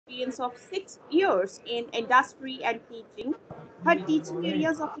experience of 6 years in industry and teaching. Her teaching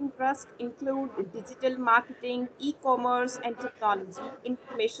areas of interest include digital marketing, e-commerce, and technology,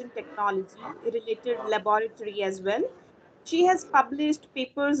 information technology, related laboratory as well. She has published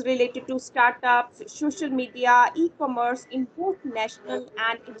papers related to startups, social media, e-commerce in both national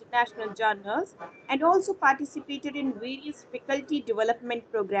and international journals, and also participated in various faculty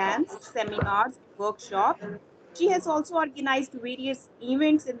development programs, seminars, workshops. She has also organized various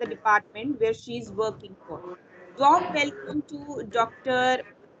events in the department where she is working for. Warm welcome to Dr.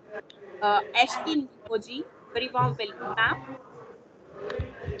 Ashlin Nimo. Very warm welcome, ma'am.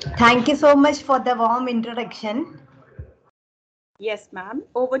 Thank you so much for the warm introduction. Yes, ma'am.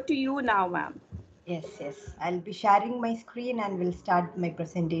 Over to you now, ma'am. Yes. I'll be sharing my screen and will start my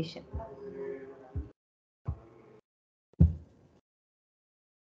presentation.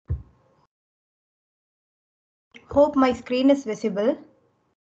 Hope my screen is visible.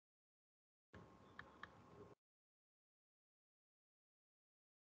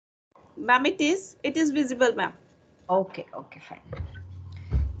 Ma'am, it is. It is visible, ma'am. Okay, fine.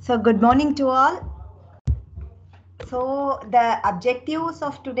 So good morning to all. So the objectives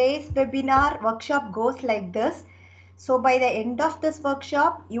of today's webinar workshop goes like this. So by the end of this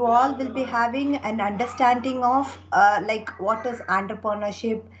workshop, you all will be having an understanding of like what is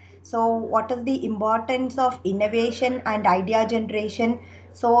entrepreneurship. So what is the importance of innovation and idea generation?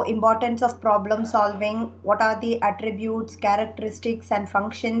 So importance of problem solving. What are the attributes, characteristics and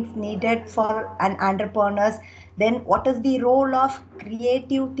functions needed for an entrepreneur? Then what is the role of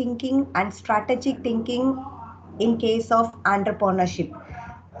creative thinking and strategic thinking in case of entrepreneurship?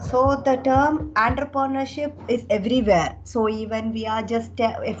 So the term entrepreneurship is everywhere. So even we are just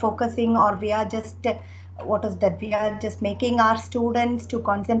focusing, or we are just what is that? We are just making our students to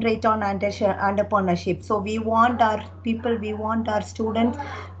concentrate on entrepreneurship. So we want our people, we want our students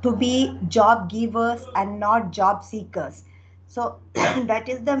to be job givers and not job seekers. So that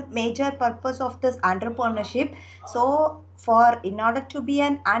is the major purpose of this entrepreneurship. So for in order to be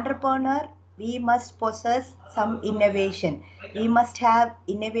an entrepreneur, we must possess some innovation. We must have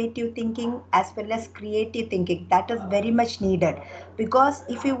innovative thinking as well as creative thinking. That is very much needed, because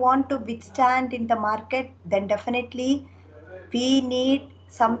if you want to withstand in the market, then definitely we need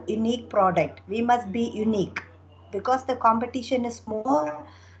some unique product. We must be unique, because the competition is more.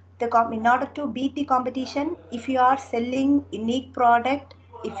 In order to beat the competition, if you are selling unique product,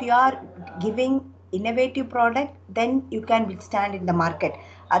 if you are giving innovative product, then you can withstand in the market.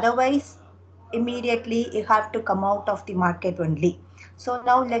 Otherwise, immediately you have to come out of the market only. So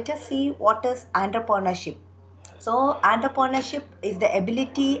now let us see what is entrepreneurship. So entrepreneurship is the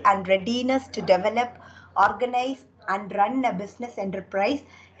ability and readiness to develop, organize and run a business enterprise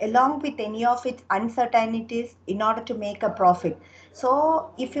along with any of its uncertainties in order to make a profit.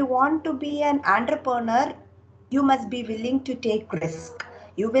 So if you want to be an entrepreneur, you must be willing to take risk.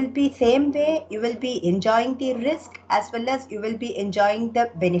 You will be same way, you will be enjoying the risk as well as you will be enjoying the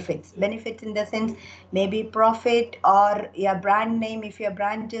benefits in the sense maybe profit or your brand name. If your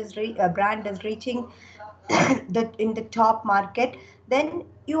brand is reaching in the top market, then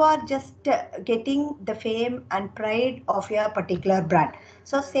you are just getting the fame and pride of your particular brand.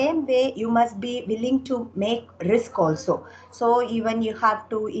 So same way you must be willing to make risk also. So even you have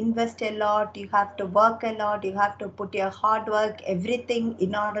to invest a lot, you have to work a lot, you have to put your hard work, everything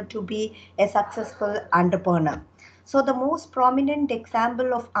in order to be a successful entrepreneur. So the most prominent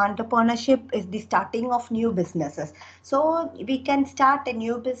example of entrepreneurship is the starting of new businesses. So we can start a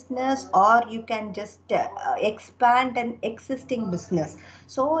new business, or you can just expand an existing business.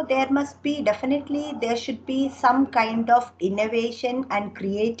 So there must be, definitely there should be some kind of innovation and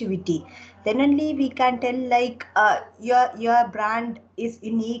creativity. Then only we can tell like your brand is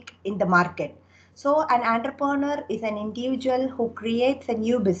unique in the market. So an entrepreneur is an individual who creates a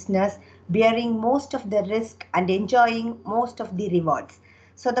new business, bearing most of the risk and enjoying most of the rewards.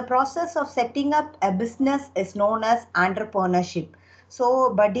 So the process of setting up a business is known as entrepreneurship.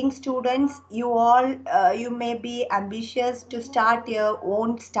 So budding students, you may be ambitious to start your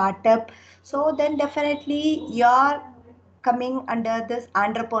own startup. So then definitely you are coming under this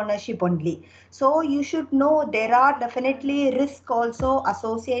entrepreneurship only. So you should know there are definitely risks also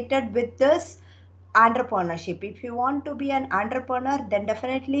associated with this entrepreneurship. If you want to be an entrepreneur, then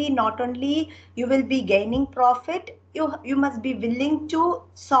definitely not only you will be gaining profit, you must be willing to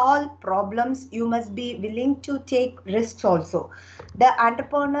solve problems, you must be willing to take risks also. The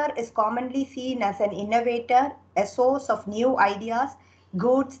entrepreneur is commonly seen as an innovator, a source of new ideas,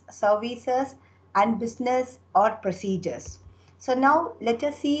 goods, services and business or procedures. So now let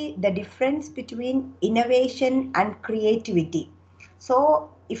us see the difference between innovation and creativity. So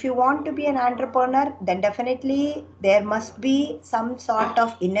if you want to be an entrepreneur, then definitely there must be some sort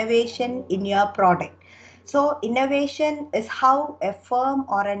of innovation in your product. So innovation is how a firm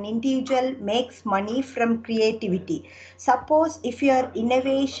or an individual makes money from creativity. Suppose if your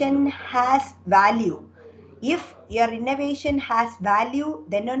innovation has value, if your innovation has value,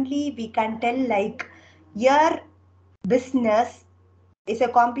 then only we can tell like your business is a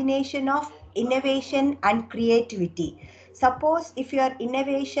combination of innovation and creativity. Suppose if your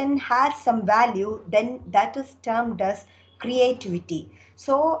innovation has some value, then that is termed as creativity.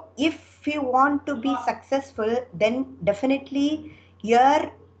 So if you want to be successful, then definitely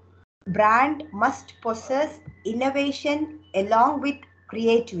your brand must possess innovation along with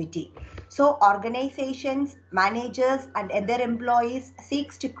creativity. So organizations, managers and other employees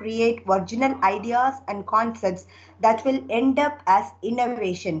seeks to create original ideas and concepts that will end up as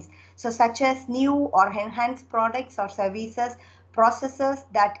innovations. So such as new or enhanced products or services, processes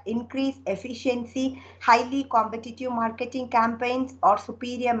that increase efficiency, highly competitive marketing campaigns or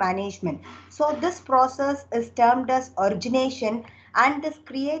superior management. So this process is termed as origination, and this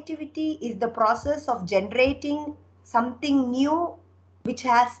creativity is the process of generating something new which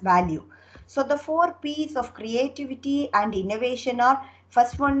has value. So the four P's of creativity and innovation are: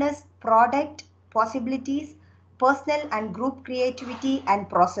 first one is product possibilities, personal and group creativity, and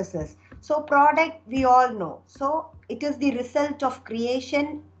processes. So product we all know. So it is the result of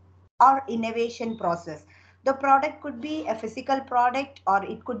creation or innovation process. The product could be a physical product, or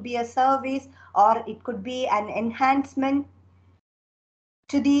it could be a service, or it could be an enhancement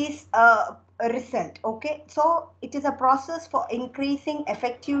to these result. Okay, so it is a process for increasing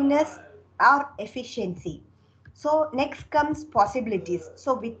effectiveness or efficiency. So next comes possibilities.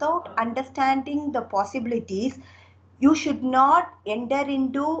 So without understanding the possibilities, you should not enter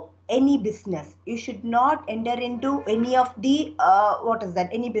into any business. You should not enter into any of the what is that,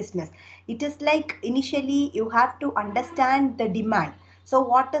 any business. It is like initially you have to understand the demand. So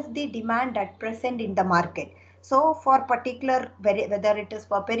what is the demand at present in the market? So for particular, whether it is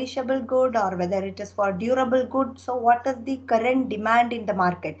for perishable good or whether it is for durable good, so what is the current demand in the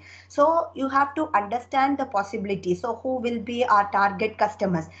market? So you have to understand the possibility. So who will be our target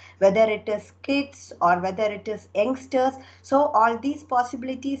customers, whether it is kids or whether it is youngsters? So all these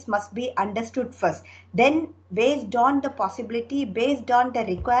possibilities must be understood first. Then based on the possibility, based on the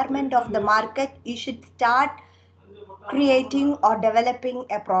requirement of the market, you should start creating or developing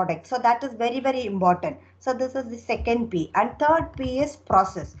a product. So that is very, very important. So this is the second P. And third P is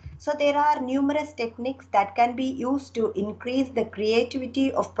process. So there are numerous techniques that can be used to increase the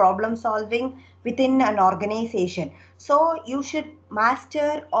creativity of problem solving within an organization. So you should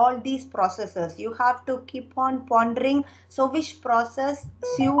master all these processes. You have to keep on pondering, so which process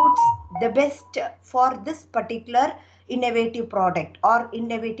suits the best for this particular innovative product or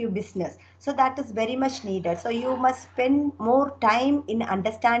innovative business. So that is very much needed. So you must spend more time in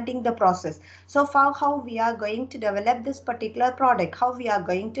understanding the process. So for how we are going to develop this particular product, how we are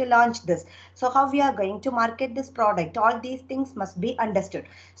going to launch this, so how we are going to market this product, all these things must be understood.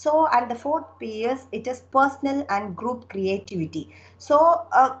 So and the fourth P is, it is personal and group creativity. So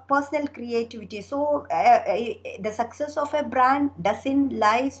personal creativity. So the success of a brand doesn't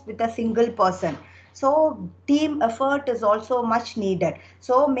lies with a single person. So team effort is also much needed.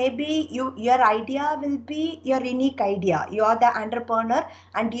 So maybe your idea will be your unique idea. You are the entrepreneur,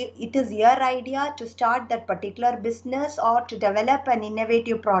 and it is your idea to start that particular business or to develop an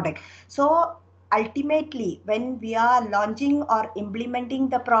innovative product. So ultimately, when we are launching or implementing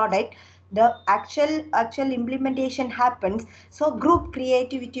the product, the actual implementation happens. So group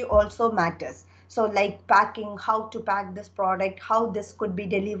creativity also matters. So like packing, how to pack this product, how this could be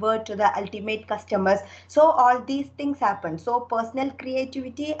delivered to the ultimate customers. So all these things happen. So personal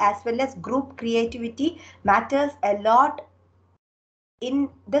creativity as well as group creativity matters a lot in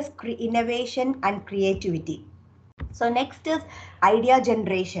this innovation and creativity. So next is idea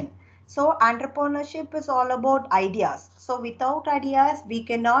generation. So entrepreneurship is all about ideas. So without ideas, we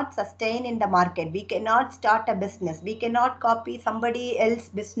cannot sustain in the market. We cannot start a business. We cannot copy somebody else's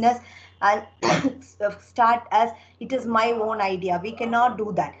business and start as it is my own idea. We cannot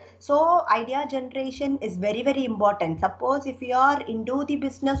do that. So idea generation is very, very important. Suppose if you are into the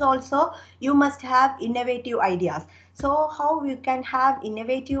business also, you must have innovative ideas. So how you can have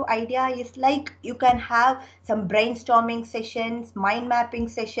innovative idea is like you can have some brainstorming sessions, mind mapping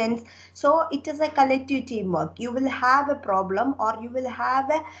sessions. So it is a collective teamwork. You will have a problem, or you will have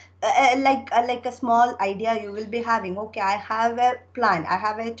like a small idea you will be having. Okay, I have a plan. I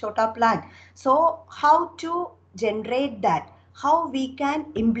have a chota plan. So how to generate that? how we can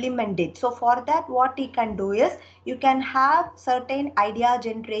implement it. So for that, what you can do is you can have certain idea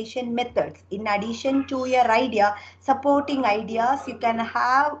generation methods in addition to your idea supporting ideas. You can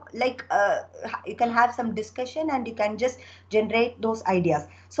have you can have some discussion and you can just generate those ideas.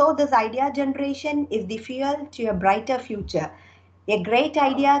 So this idea generation is the fuel to a brighter future. A great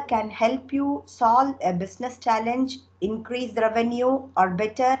idea can help you solve a business challenge, increase revenue, or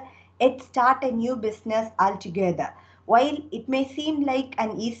better, it start a new business altogether. While it may seem like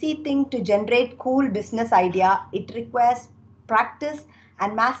an easy thing to generate cool business idea, it requires practice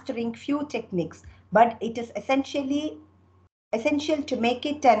and mastering few techniques, but it is essential to make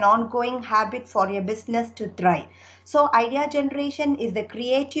it an ongoing habit for your business to thrive. So, idea generation is the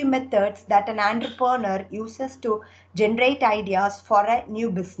creative methods that an entrepreneur uses to generate ideas for a new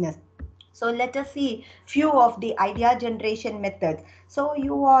business. So, let us see few of the idea generation methods. So,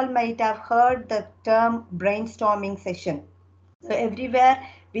 you all might have heard the term brainstorming session. So everywhere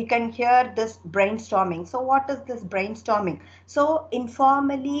we can hear this brainstorming. So what is this brainstorming? So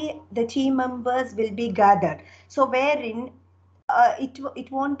informally the team members will be gathered. So wherein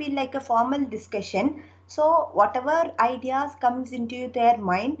it won't be like a formal discussion. So whatever ideas comes into their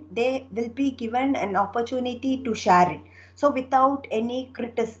mind, they will be given an opportunity to share it. So without any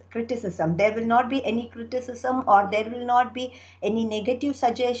criticism, there will not be any criticism or there will not be any negative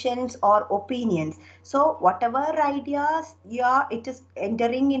suggestions or opinions. So whatever ideas it is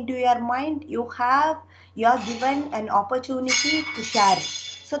entering into your mind, you are given an opportunity to share it.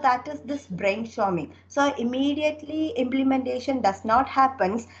 So that is this brainstorming. So immediately implementation does not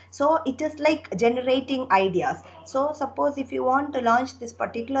happen. So it is like generating ideas. So suppose if you want to launch this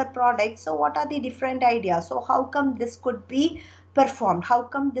particular product, so what are the different ideas? So how come this could be performed? How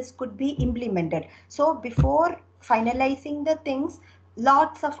come this could be implemented? So before finalizing the things,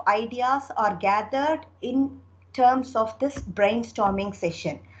 lots of ideas are gathered in terms of this brainstorming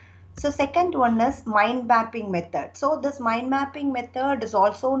session. So second one is mind mapping method. So this mind mapping method is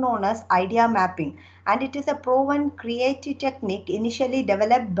also known as idea mapping, and it is a proven creative technique initially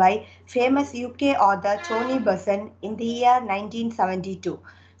developed by famous UK author Tony Busson in the year 1972.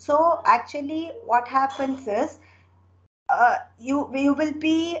 So actually what happens is you will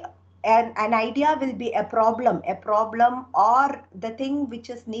be an idea will be a problem or the thing which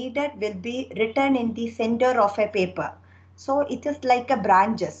is needed will be written in the center of a paper. So it is like a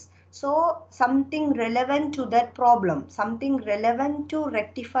branches. So something relevant to that problem, something relevant to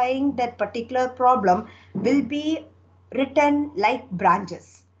rectifying that particular problem will be written like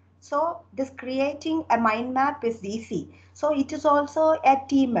branches. So this creating a mind map is easy. So it is also a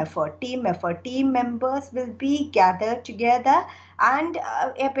team effort. Team members will be gathered together, and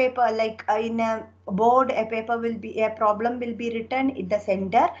a paper like in a board, a paper will be a problem will be written in the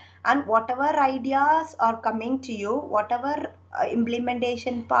center, and whatever ideas are coming to you, whatever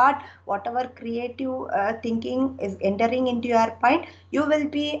implementation part, whatever creative thinking is entering into your mind, you will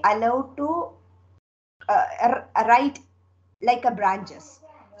be allowed to write like a branches.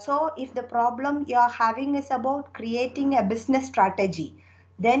 So if the problem you are having is about creating a business strategy,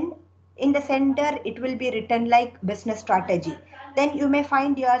 then in the center it will be written like business strategy. Then you may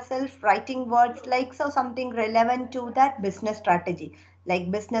find yourself writing words like so something relevant to that business strategy,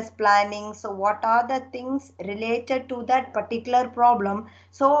 like business planning. So what are the things related to that particular problem?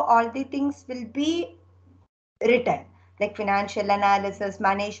 So all the things will be written like financial analysis,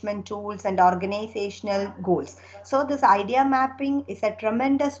 management tools, and organizational goals. So this idea mapping is a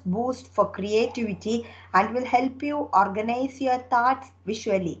tremendous boost for creativity and will help you organize your thoughts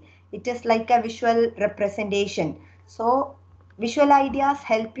visually. It is like a visual representation. So visual ideas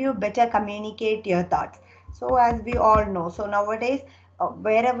help you better communicate your thoughts. So as we all know, so nowadays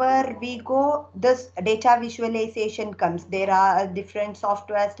wherever we go, this data visualization comes. There are different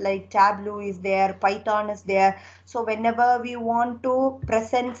softwares like Tableau is there, Python is there. So whenever we want to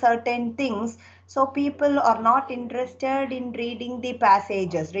present certain things, so people are not interested in reading the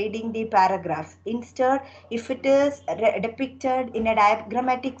passages, reading the paragraphs. Instead, if it is depicted in a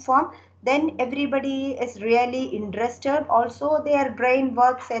diagrammatic form, then everybody is really interested. Also their brain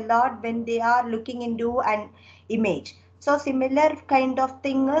works a lot when they are looking into an image. So similar kind of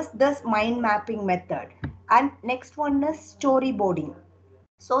thing is this mind mapping method. And next one is storyboarding.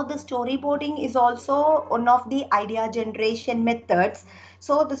 So the storyboarding is also one of the idea generation methods.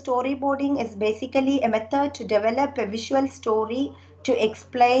 So the storyboarding is basically a method to develop a visual story to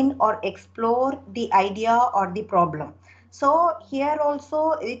explain or explore the idea or the problem. So here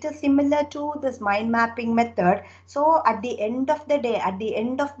also it is similar to this mind mapping method. So at the end of the day, at the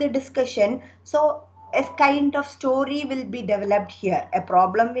end of the discussion, a kind of story will be developed here. A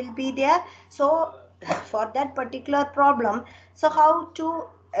problem will be there. So for that particular problem. So how to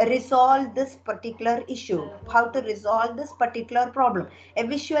resolve this particular issue, how to resolve this particular problem, a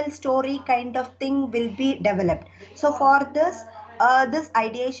visual story kind of thing will be developed. So for this, this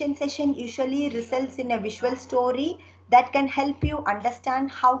ideation session usually results in a visual story that can help you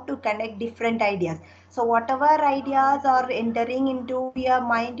understand how to connect different ideas. So whatever ideas are entering into your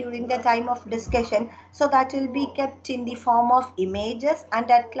mind during the time of discussion, so that will be kept in the form of images,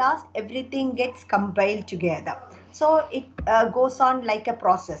 and at last everything gets compiled together. So it goes on like a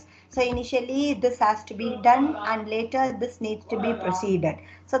process. So initially this has to be done, and later this needs to be proceeded.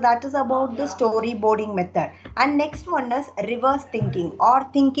 So that is about the storyboarding method. And next one is reverse thinking, or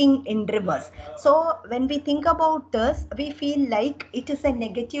thinking in reverse. So when we think about this, we feel like it is a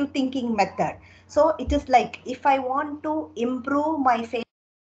negative thinking method. So it is like, if I want to improve my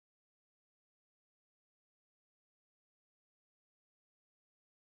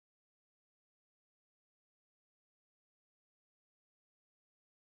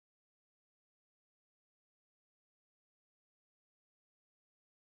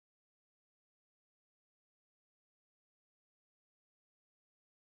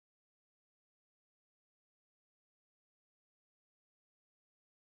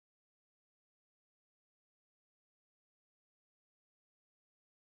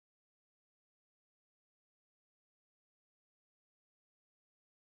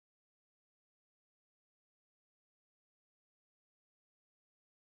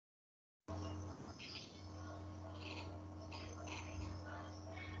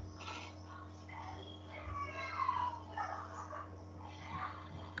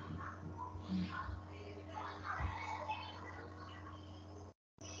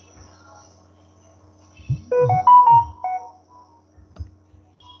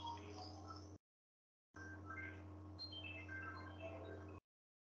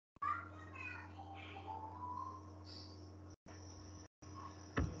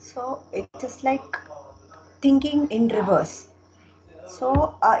so it is like thinking in reverse.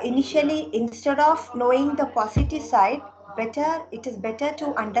 So initially, instead of knowing the positive side, better it is better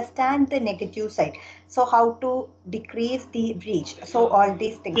to understand the negative side. So how to decrease the breach. So all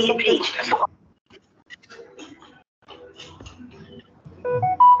these things. So this,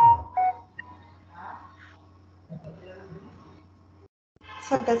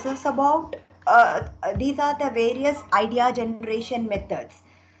 so this is about these are the various idea generation methods.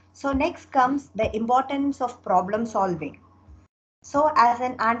 So next comes the importance of problem solving. So, as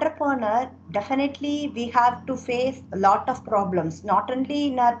an entrepreneur, definitely we have to face a lot of problems, not only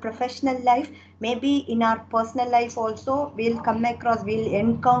in our professional life, maybe in our personal life also, we'll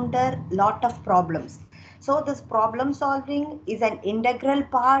encounter a lot of problems. So, this problem solving is an integral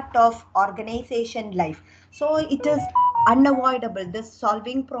part of organization life. So, it is unavoidable. This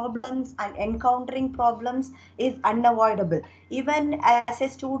solving problems and encountering problems is unavoidable. Even as a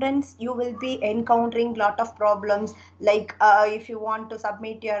student, you will be encountering lot of problems, like if you want to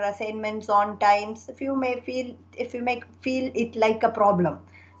submit your assignments on times, if you may feel it like a problem.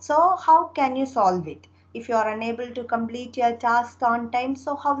 So how can you solve it? If you are unable to complete your task on time,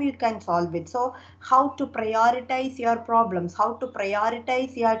 so how you can solve it? So how to prioritize your problems, how to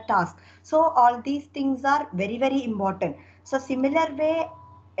prioritize your task. So all these things are very very important. So similar way,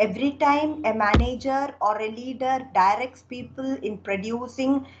 every time a manager or a leader directs people in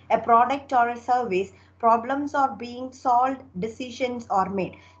producing a product or a service, problems are being solved, decisions are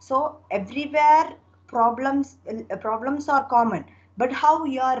made. So everywhere problems are common, but how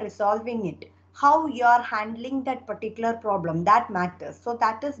you are resolving it, how you are handling that particular problem, that matters. So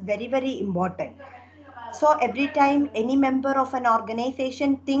that is very very important. So every time any member of an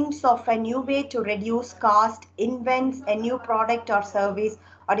organization thinks of a new way to reduce cost, invents a new product or service,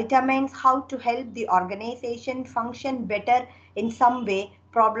 or determines how to help the organization function better in some way,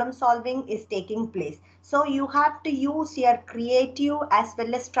 problem solving is taking place. So you have to use your creative as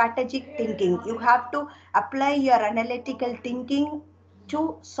well as strategic thinking. You have to apply your analytical thinking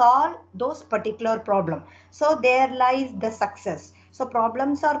to solve those particular problems. So there lies the success. So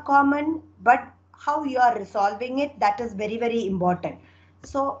problems are common, but how you are resolving it, that is very very important.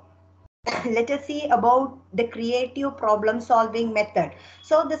 So let us see about the creative problem solving method.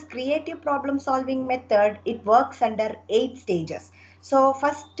 So this creative problem solving method, it works under 8 stages. So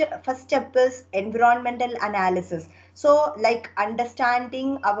first step is environmental analysis. So like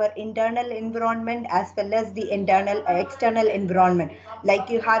understanding our internal environment as well as the internal external environment. Like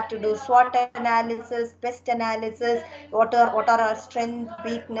you have to do SWOT analysis, pest analysis, what are our strengths,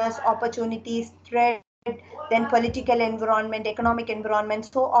 weakness, opportunities, threat, then political environment, economic environment.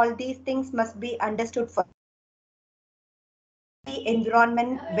 So all these things must be understood first. So the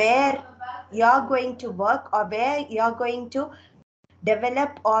environment where you're going to work or where you're going to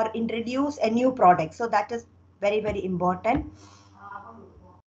develop or introduce a new product. So that is very, very important.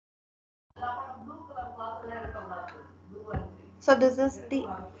 So this is the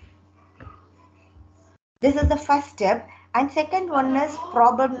first step. And second one is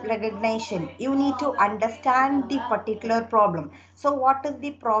problem recognition. You need to understand the particular problem. So what is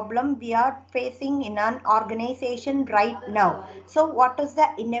the problem we are facing in an organization right now? So what is the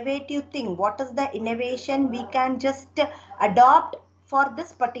innovative thing? What is the innovation we can just adopt for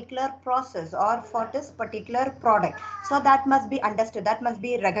this particular process or for this particular product? So that must be understood, that must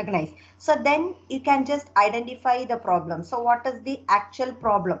be recognized. So then you can just identify the problem. So what is the actual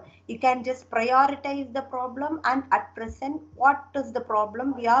problem? You can just prioritize the problem, and at present what is the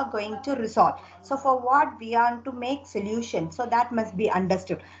problem we are going to resolve. So for what we want to make solution, so that must be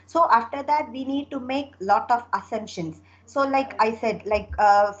understood. So after that we need to make lot of assumptions. So like I said, like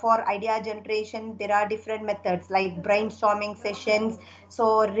for idea generation there are different methods like brainstorming sessions,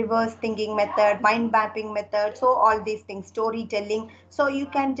 so reverse thinking method, mind mapping method, so all these things, storytelling. So you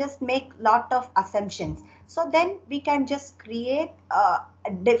can just make lot of assumptions. So then we can just create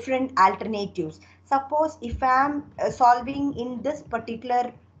different alternatives. Suppose if I am solving in this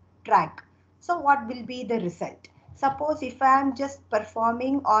particular track, so what will be the result? Suppose if I am just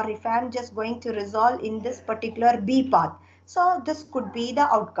performing or if I am just going to resolve in this particular B path, so this could be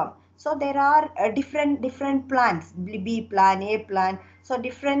the outcome. So there are different plans, B plan, A plan. So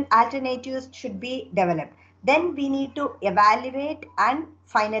different alternatives should be developed. Then we need to evaluate and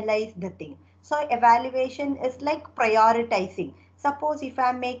finalize the thing. So evaluation is like prioritizing. Suppose if I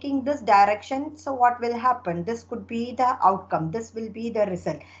am making this direction, so what will happen? This could be the outcome. This will be the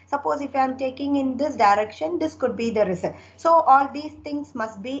result. Suppose if I am taking in this direction, this could be the result. So all these things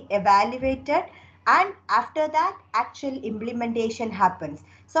must be evaluated, and after that actual implementation happens.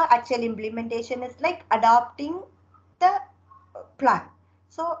 So actual implementation is like adopting the plan.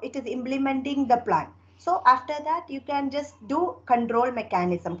 So it is implementing the plan. So after that you can just do control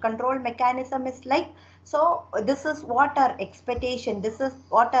mechanism. Control mechanism is like, so this is what our expectation, this is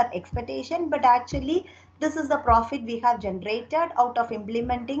what our expectation, but actually this is the profit we have generated out of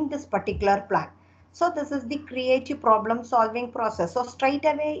implementing this particular plan. So this is the creative problem solving process. So straight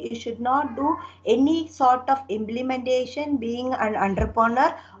away you should not do any sort of implementation being an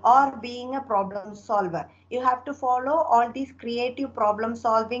entrepreneur or being a problem solver. You have to follow all these creative problem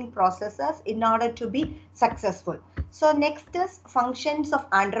solving processes in order to be successful. So next is functions of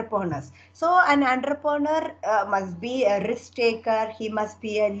entrepreneurs. So an entrepreneur must be a risk taker, he must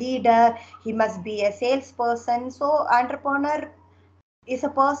be a leader, he must be a salesperson. So entrepreneur is a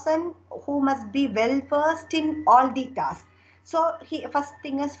person who must be well versed in all the tasks. So he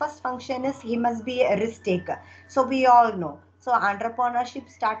first function is he must be a risk taker. So we all know. So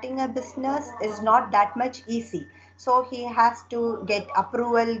entrepreneurship, starting a business is not that much easy. So he has to get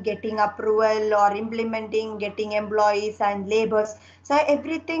approval, getting approval or implementing, getting employees and labors. So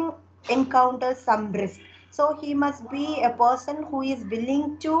everything encounters some risk. So he must be a person who is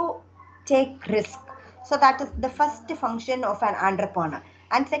willing to take risk. So that is the first function of an entrepreneur.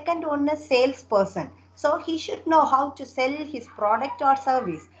 And second one is salesperson. So he should know how to sell his product or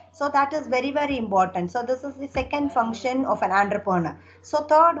service. So that is very, very important. So this is the second function of an entrepreneur. So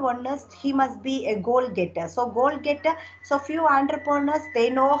third one is he must be a goal getter. So goal getter, so few entrepreneurs, they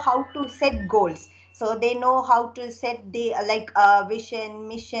know how to set goals. So they know how to set the vision,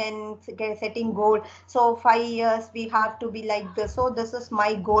 mission, setting goal. So 5 years we have to be like this. So this is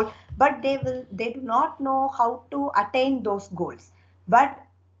my goal, but they do not know how to attain those goals. But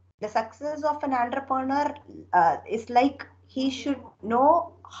the success of an entrepreneur is like he should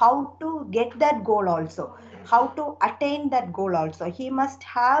know how to get that goal also, how to attain that goal also. He must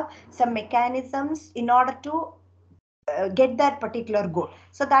have some mechanisms in order to get that particular goal.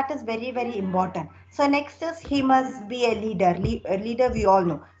 So that is very, very important. So next is he must be a leader. A leader we all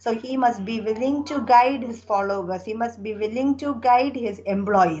know. So he must be willing to guide his followers, he must be willing to guide his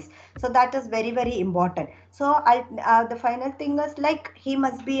employees. So that is very, very important. So the final thing is like he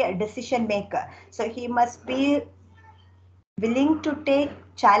must be a decision maker. So he must be willing to take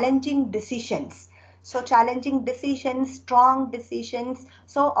challenging decisions. So challenging decisions, strong decisions.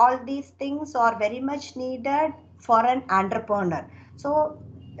 So all these things are very much needed for an entrepreneur. So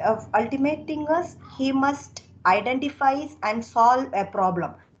ultimate thing is he must identify and solve a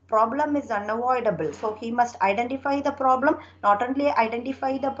problem. Problem is unavoidable. So he must identify the problem. Not only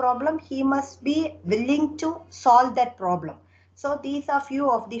identify the problem, he must be willing to solve that problem. So these are few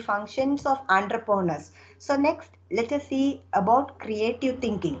of the functions of entrepreneurs. So next, let us see about creative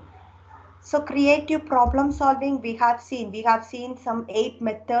thinking. So creative problem solving, we have seen some 8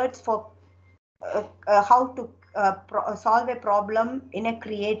 methods for how to solve a problem in a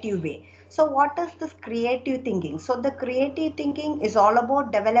creative way. So what is this creative thinking? So the creative thinking is all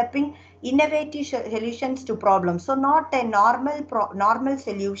about developing innovative solutions to problems. So not a normal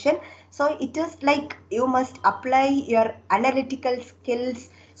solution. So it is like you must apply your analytical skills.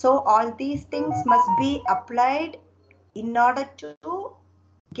 So all these things must be applied in order to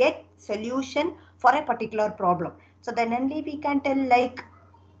get solution for a particular problem. So then only we can tell like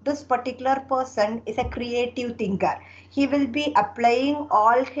this particular person is a creative thinker. He will be applying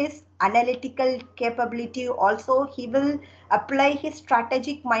all his analytical capability, also he will apply his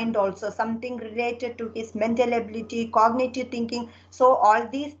strategic mind, also something related to his mental ability, cognitive thinking. So all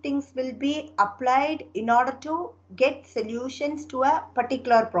these things will be applied in order to get solutions to a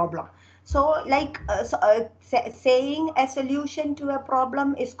particular problem. So like saying a solution to a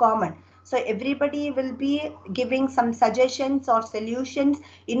problem is common. So everybody will be giving some suggestions or solutions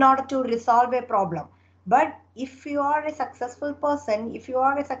in order to resolve a problem. But if you are a successful person, if you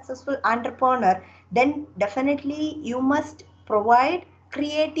are a successful entrepreneur, then definitely you must provide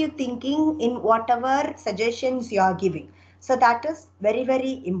creative thinking in whatever suggestions you are giving. So that is very,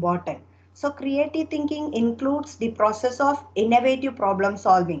 very important. So creative thinking includes the process of innovative problem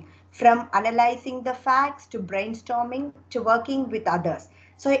solving, from analyzing the facts to brainstorming to working with others.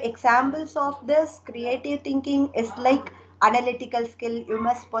 So examples of this creative thinking is like analytical skill. You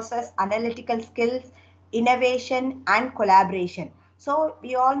must possess analytical skills, innovation and collaboration. So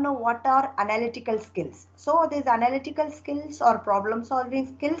we all know what are analytical skills. So these analytical skills or problem solving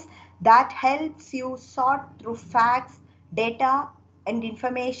skills that helps you sort through facts, data and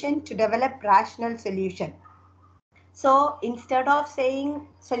information to develop rational solution. So instead of saying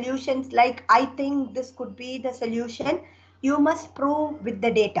solutions like I think this could be the solution, you must prove with the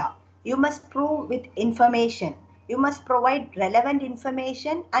data. You must prove with information. You must provide relevant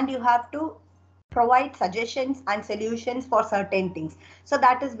information and you have to provide suggestions and solutions for certain things. So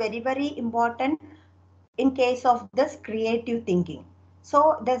that is very, very important in case of this creative thinking.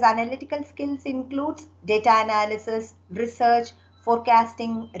 So this analytical skills includes data analysis, research,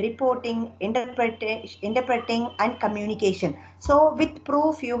 forecasting, reporting, interpreting and communication. So with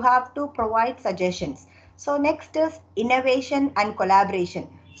proof you have to provide suggestions. So next is innovation and collaboration.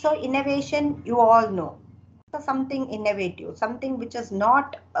 So innovation you all know. So something innovative, something which is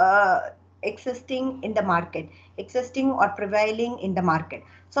not existing in the market, existing or prevailing in the market.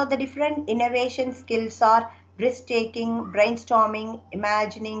 So the different innovation skills are risk taking, brainstorming,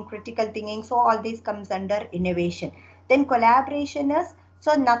 imagining, critical thinking. So all these comes under innovation. Then collaboration is,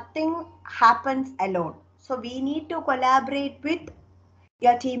 so nothing happens alone. So we need to collaborate with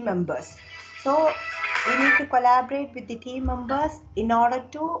your team members. So we need to collaborate with the team members in order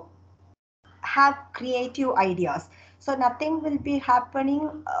to have creative ideas. So nothing will be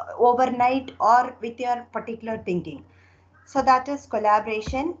happening overnight or with your particular thinking. So that is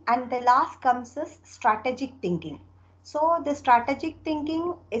collaboration. And the last comes is strategic thinking. So the strategic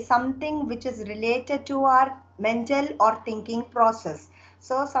thinking is something which is related to our mental or thinking process.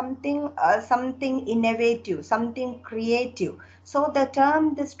 So something innovative, something creative. So the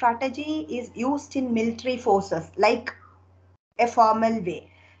term the strategy is used in military forces like a formal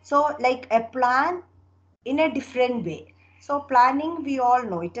way. So like a plan in a different way. So planning, we all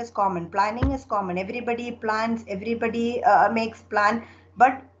know it is common. Planning is common. Everybody plans, everybody makes plan,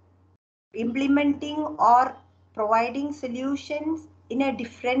 but implementing or providing solutions in a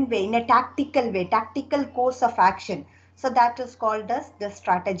different way, in a tactical way, tactical course of action. So that is called as the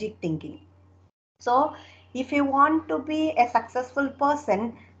strategic thinking. So if you want to be a successful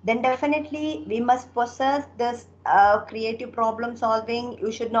person, then definitely we must possess this creative problem solving.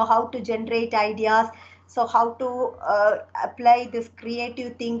 You should know how to generate ideas. So how to apply this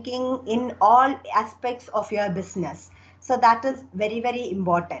creative thinking in all aspects of your business. So that is very, very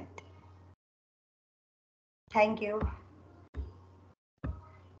important. Thank you.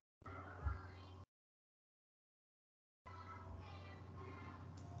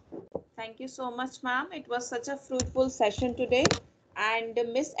 Thank you so much, ma'am. It was such a fruitful session today. And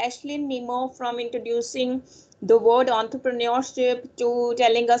Miss Ashlin Nimo, from introducing the word entrepreneurship to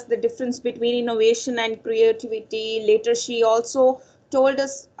telling us the difference between innovation and creativity. Later, she also told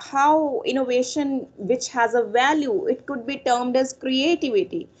us how innovation, which has a value, it could be termed as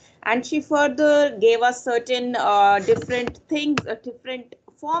creativity. And she further gave us certain different things, different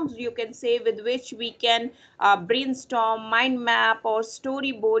forms you can say with which we can brainstorm, mind map, or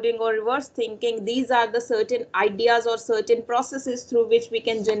storyboarding or reverse thinking. These are the certain ideas or certain processes through which we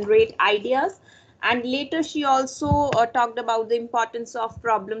can generate ideas. And later she also talked about the importance of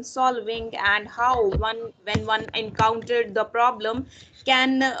problem solving and how one when one encountered the problem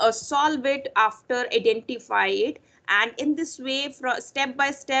can solve it after identify it. And in this way, step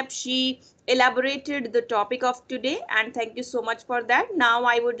by step, she elaborated the topic of today, and thank you so much for that. Now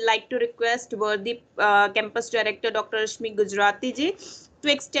I would like to request worthy campus director Dr. Rashmi Gujarati ji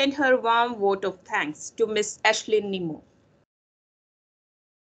to extend her warm vote of thanks to Miss Ashlin Nimo.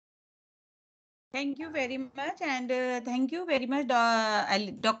 Thank you very much, and thank you very much,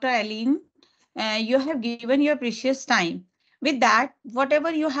 Dr. Aline. You have given your precious time. With that,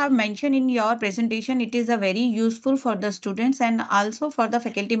 whatever you have mentioned in your presentation, it is a very useful for the students and also for the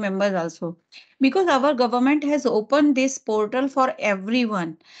faculty members also, because our government has opened this portal for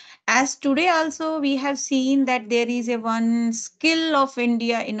everyone. As today also we have seen that there is a one skill of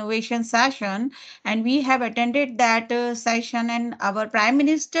India innovation session, and we have attended that session, and our prime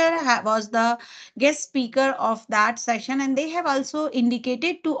minister was the guest speaker of that session, and they have also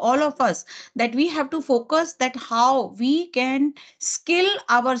indicated to all of us that we have to focus that how we can skill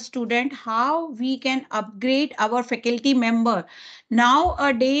our student, how we can upgrade our faculty member. Now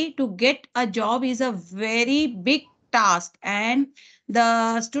a day to get a job is a very big task, and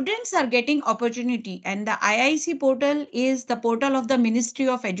the students are getting opportunity, and the IIC portal is the portal of the Ministry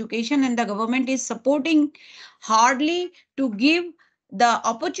of Education, and the government is supporting hardly to give the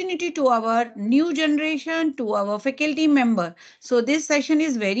opportunity to our new generation, to our faculty member. So this session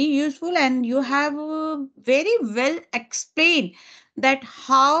is very useful, and you have very well explained that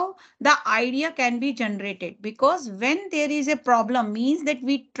how the idea can be generated, because when there is a problem means that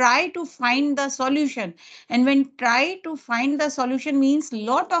we try to find the solution, and when try to find the solution means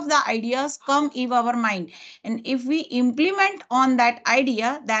lot of the ideas come in our mind, and if we implement on that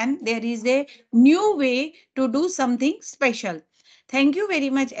idea, then there is a new way to do something special. Thank you very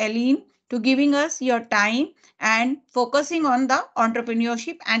much, Aline, to giving us your time and focusing on the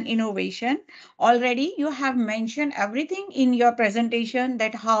entrepreneurship and innovation. Already you have mentioned everything in your presentation,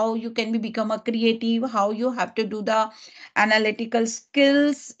 that how you can become a creative, how you have to do the analytical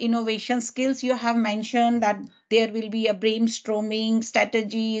skills, innovation skills. You have mentioned that there will be a brainstorming,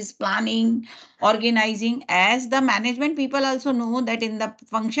 strategies, planning, organizing. As the management people also know that in the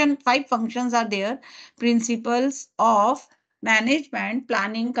function, five functions are there: principles of management,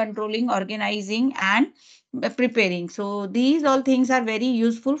 planning, controlling, organizing, and preparing. So these all things are very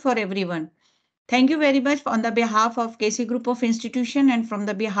useful for everyone. Thank you very much on the behalf of KC Group of Institution and from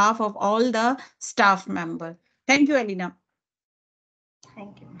the behalf of all the staff members. Thank you, Alina.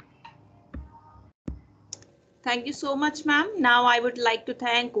 Thank you. Thank you so much, ma'am. Now I would like to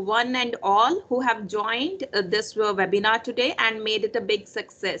thank one and all who have joined this webinar today and made it a big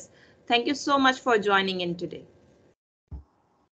success. Thank you so much for joining in today.